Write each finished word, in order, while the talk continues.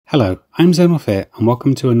Hello, I'm Zonal here and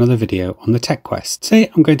welcome to another video on the Tech Quest.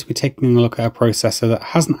 Today I'm going to be taking a look at a processor that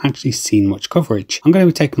hasn't actually seen much coverage. I'm going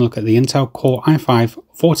to be taking a look at the Intel Core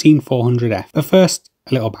i5-14400F. But first,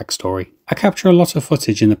 a little backstory. I capture a lot of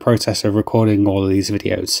footage in the process of recording all of these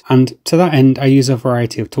videos, and to that end I use a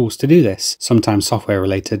variety of tools to do this, sometimes software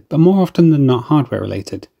related, but more often than not hardware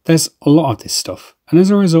related. There's a lot of this stuff, and as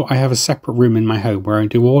a result I have a separate room in my home where I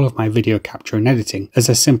do all of my video capture and editing, as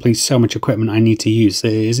there's simply so much equipment I need to use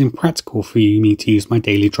that it is impractical for me to use my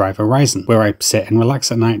daily drive Horizon, where I sit and relax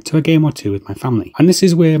at night to a game or two with my family. And this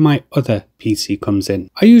is where my other PC comes in.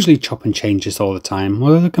 I usually chop and change this all the time,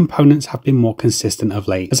 although the components have been more consistent of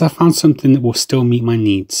late, as I found something that will still meet my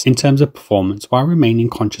needs in terms of performance while remaining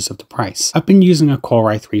conscious of the price. I've been using a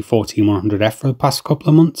Core i3-14400F for the past couple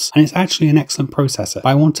of months, and it's actually an excellent processor, but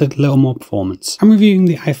I wanted a little more performance. I'm reviewing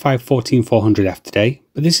the i5-14400F today,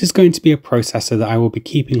 but this is going to be a processor that I will be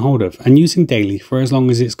keeping hold of and using daily for as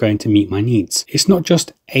long as it's going to meet my needs. It's not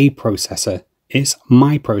just a processor, it's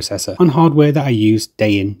my processor on hardware that I use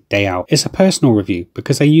day in, day out. It's a personal review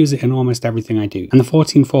because I use it in almost everything I do, and the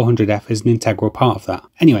 14400F is an integral part of that.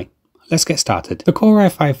 Anyway, let's get started. The Core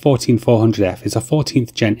i5-14400F is a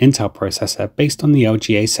 14th gen Intel processor based on the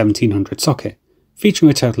LGA 1700 socket. Featuring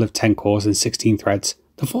a total of 10 cores and 16 threads,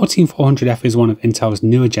 the 14400F is one of Intel's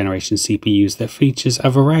newer generation CPUs that features a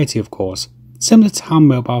variety of cores, similar to how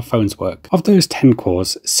mobile phones work. Of those 10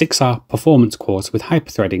 cores, 6 are performance cores with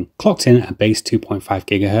hyperthreading, clocked in at a base 2.5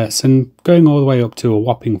 GHz and going all the way up to a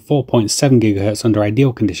whopping 4.7 GHz under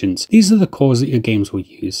ideal conditions. These are the cores that your games will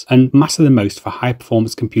use and matter the most for high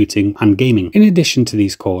performance computing and gaming. In addition to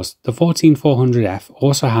these cores, the 14400F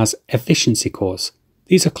also has efficiency cores.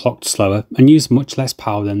 These are clocked slower and use much less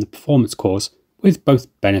power than the performance cores, with both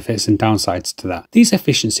benefits and downsides to that. These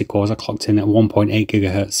efficiency cores are clocked in at 1.8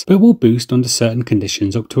 GHz, but will boost under certain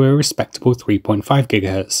conditions up to a respectable 3.5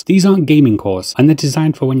 GHz. These aren't gaming cores, and they're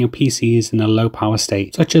designed for when your PC is in a low power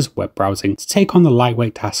state, such as web browsing, to take on the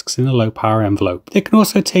lightweight tasks in a low power envelope. They can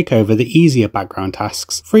also take over the easier background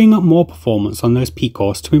tasks, freeing up more performance on those peak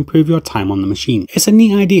cores to improve your time on the machine. It's a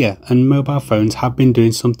neat idea, and mobile phones have been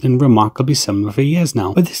doing something remarkably similar for years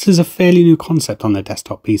now, but this is a fairly new concept on the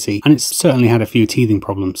desktop PC, and it's certainly had a few teething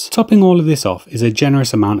problems. Topping all of this off is a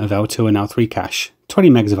generous amount of L2 and L3 cache, 20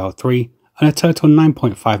 megs of L3, and a total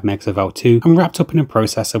 9.5 megs of L2, and wrapped up in a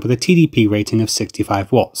processor with a TDP rating of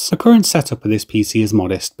 65 watts. The current setup of this PC is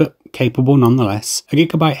modest, but capable nonetheless. A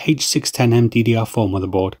Gigabyte H610M DDR4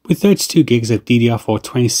 motherboard with 32 gigs of DDR4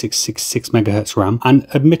 2666 MHz RAM and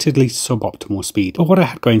admittedly suboptimal speed, but what I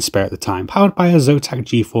had going spare at the time. Powered by a Zotac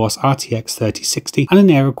GeForce RTX 3060 and an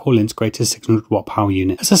Aerocool integrated 600 watt power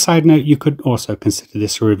unit. As a side note, you could also consider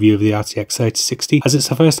this a review of the RTX 3060, as it's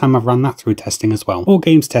the first time I've run that through testing as well. All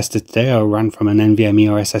games tested today are ran from an NVMe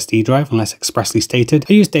or SSD drive unless expressly stated.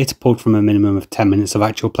 I use data pulled from a minimum of 10 minutes of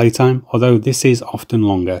actual playtime, although this is often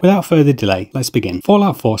longer. Without further delay, let's begin.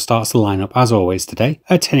 Fallout 4 starts the lineup as always today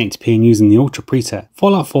at 1080p and using the Ultra preset.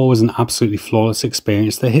 Fallout 4 was an absolutely flawless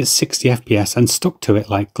experience that hit 60 FPS and stuck to it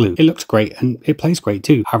like glue. It looked great and it plays great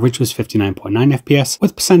too. Average was 59.9 FPS,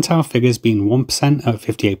 with percentile figures being 1% at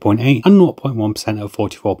 58.8 and 0.1% at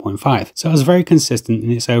 44.5, so it was very consistent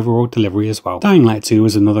in its overall delivery as well. Dying Light 2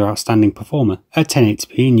 was another outstanding performer. At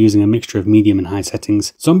 1080p and using a mixture of medium and high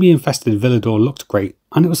settings, zombie infested Villador looked great,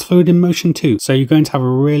 and it was fluid in motion too, so you're going to have a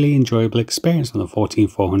really enjoyable experience on the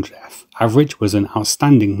 14400F. Average was an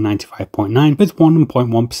outstanding 95.9, with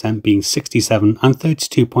 1.1% being 67 and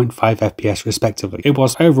 32.5 FPS respectively. It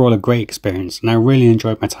was overall a great experience, and I really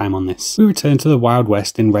enjoyed my time on this. We returned to the Wild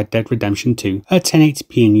West in Red Dead Redemption 2 at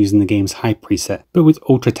 1080p and using the game's high preset, but with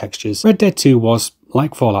ultra textures. Red Dead 2 was,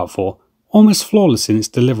 like Fallout 4, almost flawless in its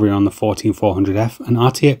delivery on the 14400F and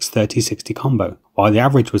RTX 3060 combo. While the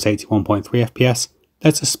average was 81.3 FPS,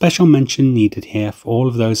 there's a special mention needed here for all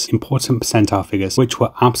of those important percentile figures, which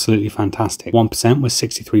were absolutely fantastic. 1% was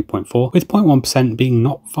 63.4, with 0.1% being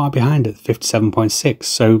not far behind at 57.6,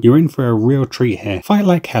 so you're in for a real treat here. Fight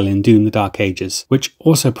like hell in Doom the Dark Ages, which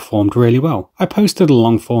also performed really well. I posted a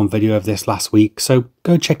long form video of this last week, so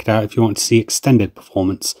go check it out if you want to see extended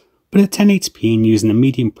performance. But at 1080p and using a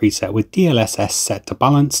medium preset with DLSS set to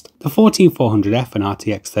balanced, the 14400F and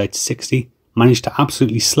RTX 3060 managed to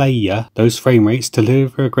absolutely slay those frame rates to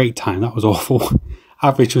deliver a great time. That was awful.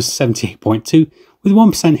 Average was 78.2, with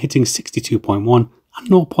 1% hitting 62.1 and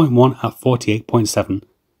 0.1 at 48.7.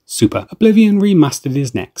 Super. Oblivion Remastered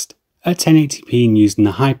is next. At 1080p and using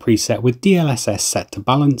the high preset with DLSS set to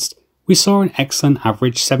balanced, we saw an excellent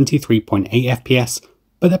average 73.8 FPS,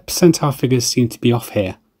 but the percentile figures seem to be off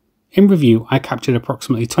here. In review, I captured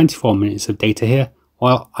approximately 24 minutes of data here.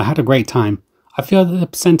 While I had a great time, I feel that the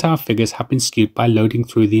percentile figures have been skewed by loading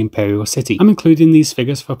through the Imperial City. I'm including these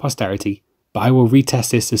figures for posterity, but I will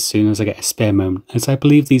retest this as soon as I get a spare moment, as I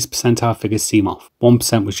believe these percentile figures seem off.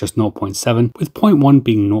 1% was just 0.7, with 0.1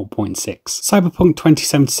 being 0.6. Cyberpunk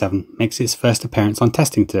 2077 makes its first appearance on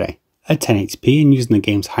testing today. At 1080p and using the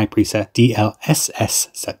game's high preset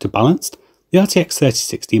DLSS set to balanced, the RTX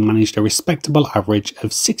 3060 managed a respectable average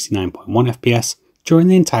of 69.1 FPS during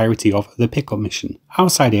the entirety of the pickup mission.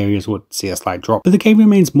 Outside areas would see a slight drop, but the game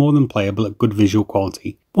remains more than playable at good visual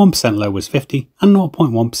quality. 1% low was 50 and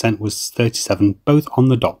 0.1% was 37, both on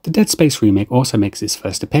the dot. The Dead Space remake also makes its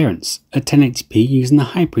first appearance. At 1080p using the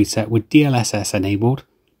high preset with DLSS enabled,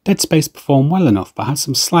 Dead Space performed well enough but had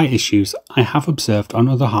some slight issues I have observed on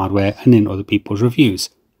other hardware and in other people's reviews.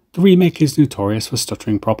 The remake is notorious for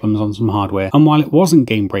stuttering problems on some hardware, and while it wasn't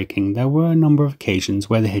game-breaking, there were a number of occasions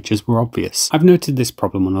where the hitches were obvious. I've noted this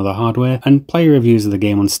problem on other hardware, and player reviews of the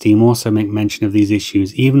game on Steam also make mention of these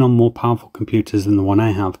issues even on more powerful computers than the one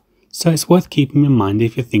I have, so it's worth keeping in mind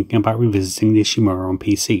if you're thinking about revisiting the Ishimura on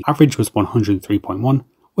PC. Average was 103.1,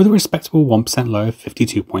 with a respectable 1% low of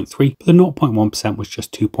 52.3, but the 0.1% was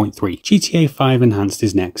just 2.3. GTA 5 Enhanced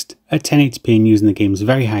is next. At 1080p and using the game's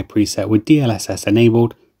very high preset with DLSS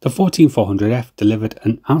enabled, the 14400F delivered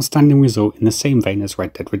an outstanding result in the same vein as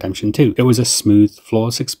Red Dead Redemption 2. It was a smooth,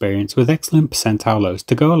 flawless experience with excellent percentile lows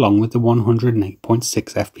to go along with the 108.6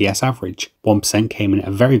 FPS average. 1% came in at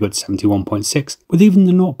a very good 71.6, with even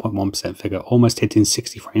the 0.1% figure almost hitting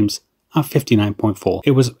 60 frames at 59.4.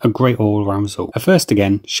 It was a great all-around result. At first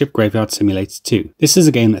again, Ship Graveyard Simulator 2. This is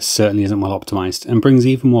a game that certainly isn't well optimized and brings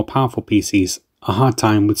even more powerful PCs a hard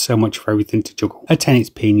time with so much for everything to juggle. At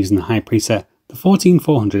 1080p and using the high preset, the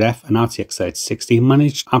 14400F and RTX 3060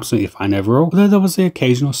 managed absolutely fine overall, although there was the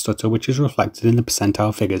occasional stutter which is reflected in the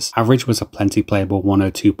percentile figures. Average was a plenty playable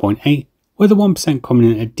 102.8, with the 1% coming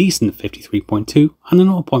in at a decent 53.2 and the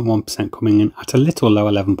 0.1% coming in at a little low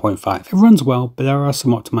 11.5. It runs well, but there are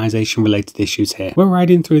some optimization related issues here. We're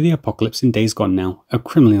riding through the apocalypse in Days Gone now, a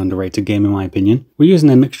criminally underrated game in my opinion. We're using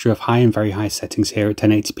a mixture of high and very high settings here at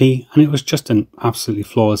 1080p, and it was just an absolutely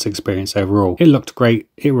flawless experience overall. It looked great,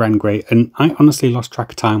 it ran great, and I honestly lost track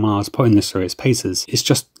of time while I was putting this through its paces. It's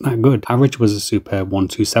just that good. Average was a superb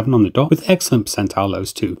 127 on the dot, with excellent percentile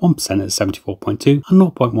lows too, 1% at 74.2 and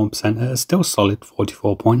 0.1% at a still solid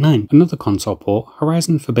 44.9. Another console port,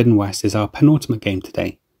 Horizon Forbidden West, is our penultimate game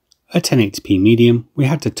today. At 1080p medium, we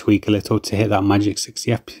had to tweak a little to hit that magic 60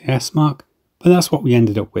 FPS mark, but that's what we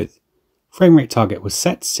ended up with. Frame rate target was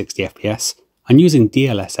set to 60 FPS, and using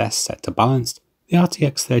DLSS set to balanced, the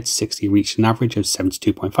RTX 3060 reached an average of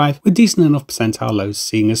 72.5, with decent enough percentile lows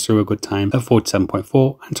seeing us through a good time at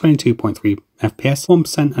 47.4 and 22.3 FPS,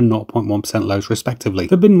 1% and 0.1% lows respectively.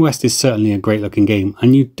 Forbidden West is certainly a great looking game,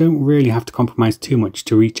 and you don't really have to compromise too much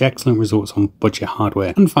to reach excellent results on budget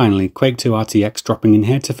hardware. And finally, Quake 2 RTX dropping in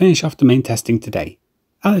here to finish off the main testing today.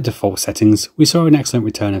 At the default settings, we saw an excellent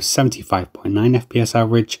return of 75.9 FPS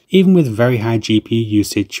average, even with very high GPU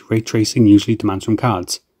usage ray tracing usually demands from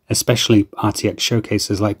cards, especially RTX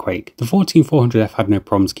showcases like Quake. The 14400F had no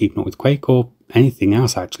problems keeping up with Quake or anything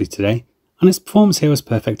else actually today, and its performance here was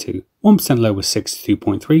perfect too. 1% low was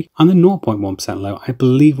 62.3, and the 0.1% low I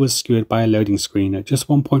believe was skewed by a loading screen at just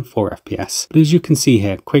 1.4 FPS. But as you can see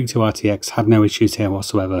here, Quake 2 RTX had no issues here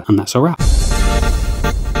whatsoever, and that's a wrap.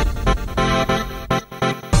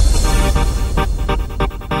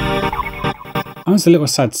 I was a little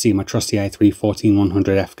sad to see my trusty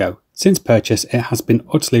i3-14400F go. Since purchase, it has been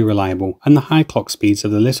utterly reliable, and the high clock speeds of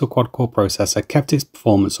the little quad-core processor kept its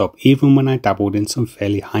performance up even when I dabbled in some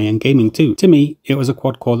fairly high-end gaming too. To me, it was a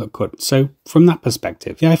quad-core that could, so from that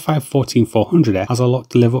perspective, the i5-14400F has a lot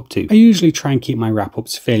to live up to. I usually try and keep my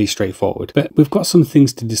wrap-ups fairly straightforward, but we've got some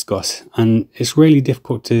things to discuss, and it's really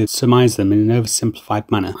difficult to surmise them in an oversimplified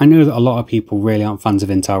manner. I know that a lot of people really aren't fans of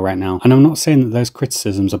Intel right now, and I'm not saying that those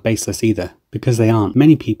criticisms are baseless either, because they aren't.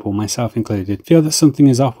 Many people, myself included, feel that something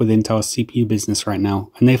is off with Intel's CPU business right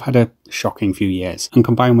now, and they've had a shocking few years. And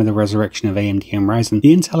combined with the resurrection of AMD and Ryzen,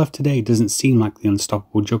 the Intel of today doesn't seem like the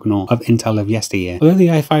unstoppable juggernaut of Intel of yesteryear. Although the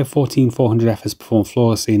i5-14400F has performed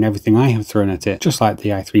flawlessly in everything I have thrown at it, just like the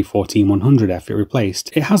i3-14100F it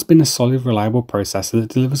replaced, it has been a solid, reliable processor that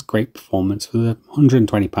delivers great performance for the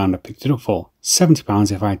 £120 I picked it up for.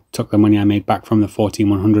 £70 if I took the money I made back from the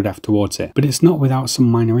 14100F towards it, but it's not without some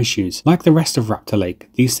minor issues. Like the rest of Raptor Lake,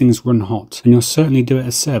 these things run hot, and you'll certainly do it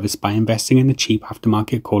a service by investing in a cheap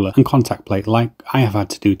aftermarket cooler and contact plate like I have had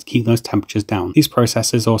to do to keep those temperatures down. These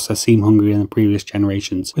processors also seem hungrier than previous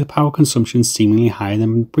generations, with power consumption seemingly higher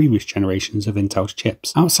than previous generations of Intel's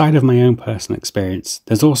chips. Outside of my own personal experience,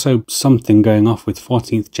 there's also something going off with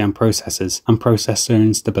 14th gen processors and processor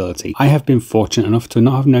instability. I have been fortunate enough to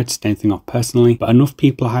not have noticed anything off personally, but enough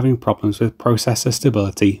people are having problems with processor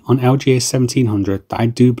stability on LGA 1700 that I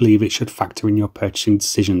do believe it should factor in your purchasing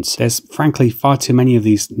decisions. There's frankly far too many of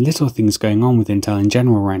these little things going on with Intel in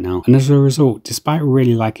general right now, and as a result, despite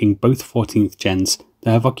really liking both 14th gens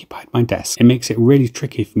that have occupied my desk, it makes it really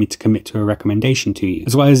tricky for me to commit to a recommendation to you.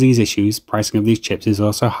 As well as these issues, pricing of these chips is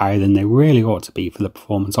also higher than they really ought to be for the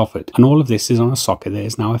performance offered, and all of this is on a socket that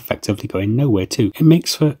is now effectively going nowhere too. It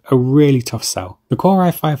makes for a really tough sell. The Core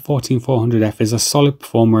i5-14400F is a solid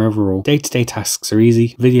performer overall. Day-to-day tasks are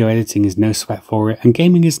easy, video editing is no sweat for it, and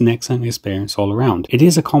gaming is an excellent experience all around. It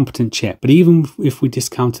is a competent chip, but even if we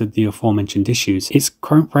discounted the aforementioned issues, its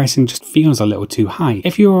current pricing just feels a little too high.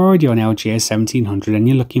 If you're already on LGA 1700 and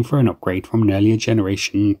you're looking for an upgrade from an earlier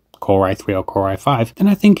generation Core i3 or Core i5, then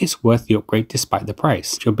I think it's worth the upgrade despite the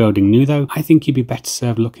price. If you're building new though, I think you'd be better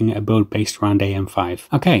served looking at a build based around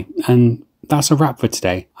AM5. Okay, and that's a wrap for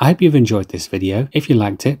today. I hope you've enjoyed this video. If you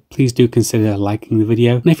liked it, please do consider liking the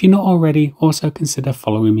video, and if you're not already, also consider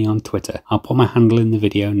following me on Twitter. I'll put my handle in the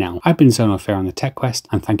video now. I've been Zonal Fair on the Tech Quest,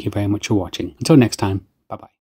 and thank you very much for watching. Until next time, bye bye.